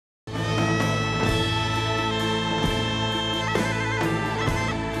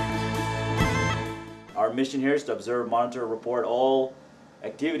our mission here is to observe, monitor, report all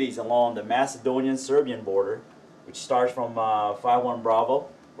activities along the Macedonian-Serbian border, which starts from 5-1 Bravo,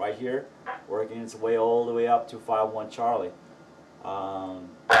 right here, working its way all the way up to 5-1 Charlie.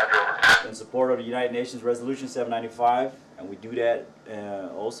 In support of the United Nations Resolution 795, and we do that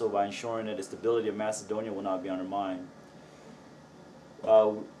also by ensuring that the stability of Macedonia will not be undermined.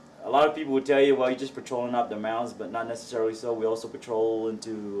 A lot of people would tell you, well, you're just patrolling up the mountains, but not necessarily so. We also patrol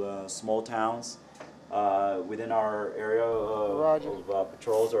into small towns within our area of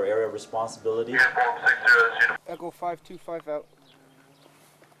patrols or area of responsibility. Echo 525 out.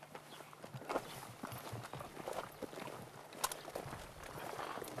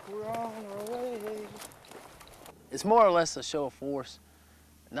 We're on our way. It's more or less a show of force,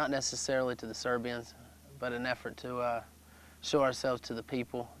 not necessarily to the Serbians, but an effort to show ourselves to the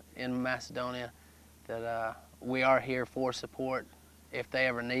people in Macedonia that we are here for support if they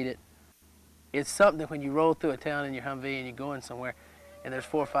ever need it. It's something that when you roll through a town in your Humvee and you're going somewhere and there's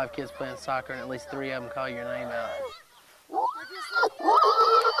 4 or 5 kids playing soccer and at least 3 of them call your name out.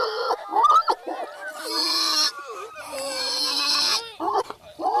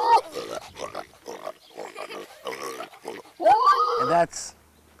 And that's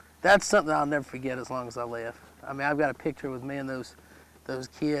something I'll never forget as long as I live. I mean, I've got a picture with me and those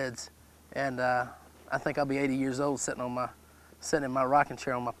kids, and I think I'll be 80 years old sitting in my rocking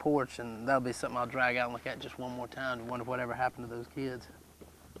chair on my porch, and that'll be something I'll drag out and look at just one more time and wonder whatever happened to those kids.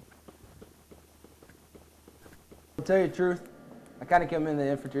 To tell you the truth, I kind of came in the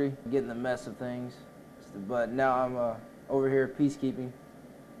infantry, getting the mess of things, but now I'm over here peacekeeping.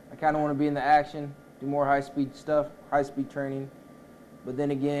 I kind of want to be in the action, do more high-speed stuff, high-speed training, but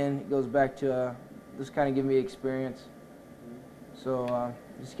then again, it goes back to just kind of give me experience. So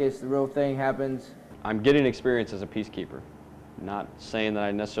just in case the real thing happens. I'm getting experience as a peacekeeper. Not saying that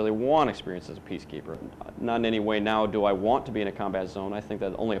I necessarily want experience as a peacekeeper. Not in any way now do I want to be in a combat zone. I think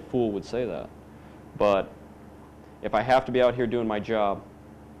that only a fool would say that. But if I have to be out here doing my job,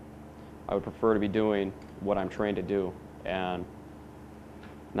 I would prefer to be doing what I'm trained to do and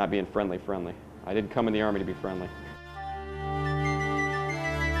not being friendly. I didn't come in the Army to be friendly.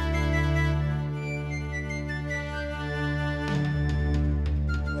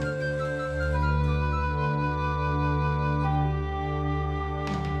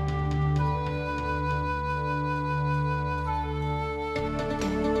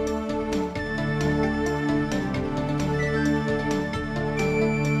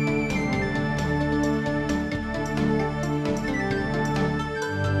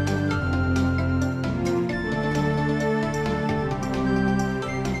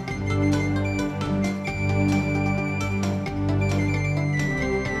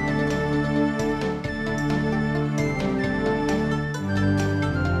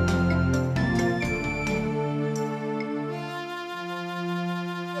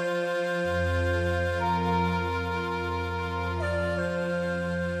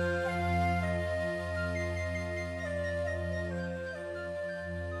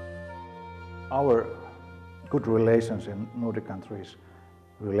 Our good relations in Nordic countries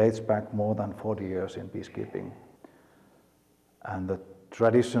relates back more than 40 years in peacekeeping. And the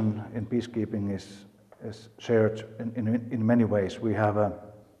tradition in peacekeeping is shared in many ways. We have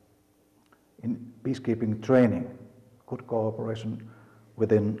in peacekeeping training, good cooperation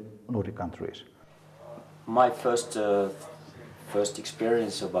within Nordic countries. My first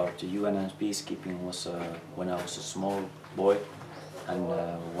experience about the UN and peacekeeping was when I was a small boy. And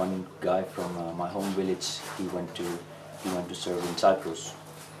one guy from my home village, he went to serve in Cyprus,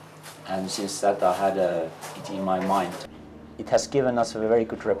 and since that I had it in my mind. It has given us a very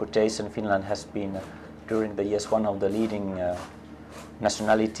good reputation. Finland has been, during the years, one of the leading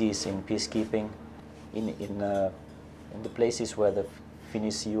nationalities in peacekeeping. In the places where the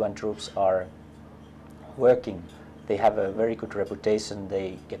Finnish UN troops are working, they have a very good reputation.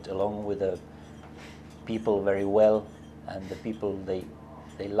 They get along with the people very well. And the people, they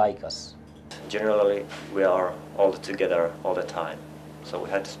like us. Generally, we are all together all the time, so we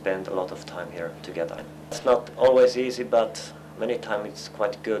had to spend a lot of time here together. It's not always easy, but many times it's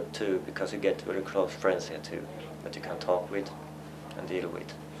quite good too, because you get very close friends here too, that you can talk with and deal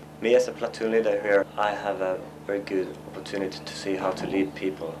with. Me as a platoon leader here, I have a very good opportunity to see how to lead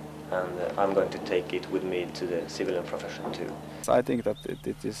people, and I'm going to take it with me to the civilian profession too. So I think that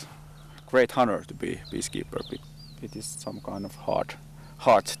it is a great honor to be peacekeeper. It is some kind of hard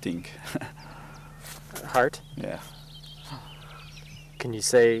thing. Heart? Yeah. Can you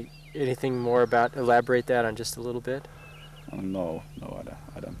say anything more elaborate that on just a little bit? No,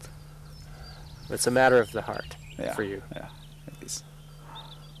 I don't. It's a matter of the heart for you. Yeah, it is.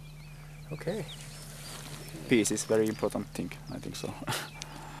 Okay. peace is very important thing, I think so.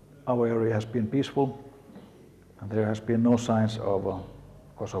 Our area has been peaceful, and there has been no signs of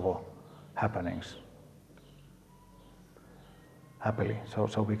Kosovo happenings. Happily,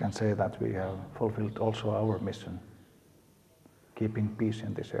 so we can say that we have fulfilled also our mission, keeping peace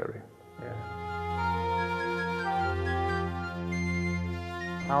in this area.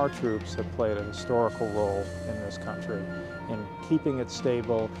 Our troops have played a historical role in this country in keeping it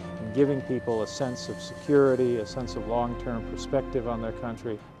stable, in giving people a sense of security, a sense of long-term perspective on their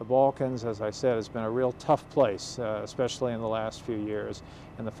country. The Balkans, as I said, has been a real tough place, especially in the last few years.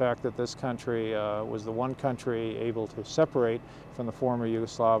 And the fact that this country was the one country able to separate from the former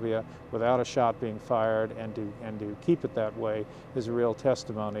Yugoslavia without a shot being fired and to keep it that way is a real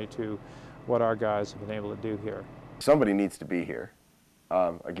testimony to what our guys have been able to do here. Somebody needs to be here.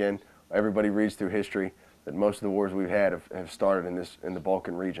 Again, everybody reads through history that most of the wars we've had have started in the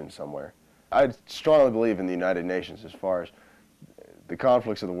Balkan region somewhere. I strongly believe in the United Nations as far as the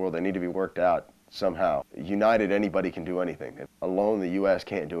conflicts of the world. They need to be worked out somehow. United, anybody can do anything. Alone, the U.S.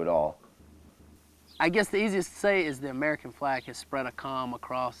 can't do it all. I guess the easiest to say is the American flag has spread a calm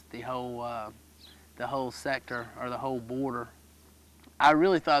across the whole sector, or the whole border. I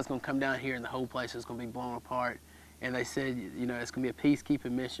really thought it was going to come down here and the whole place was going to be blown apart. And they said, you know, it's going to be a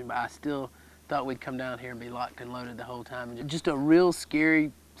peacekeeping mission, but I still thought we'd come down here and be locked and loaded the whole time. And just a real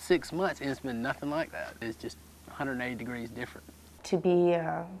scary 6 months, and it's been nothing like that. It's just 180 degrees different. To be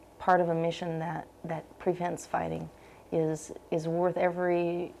part of a mission that prevents fighting is worth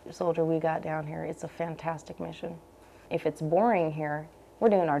every soldier we got down here. It's a fantastic mission. If it's boring here, we're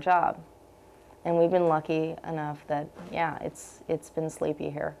doing our job. And we've been lucky enough that, yeah, it's been sleepy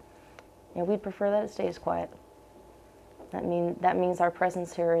here. You know, we'd prefer that it stays quiet. That means our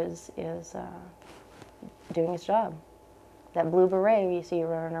presence here is doing its job. That blue beret you see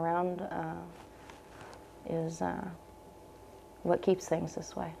running around is what keeps things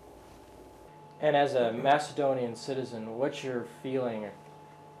this way. And as a Macedonian citizen, what's your feeling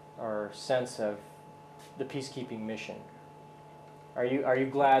or sense of the peacekeeping mission? Are you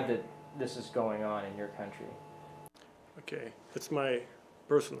glad that this is going on in your country? Okay, that's my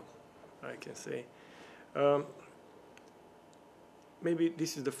personal, I can say. Maybe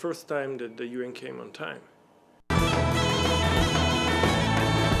this is the first time that the UN came on time.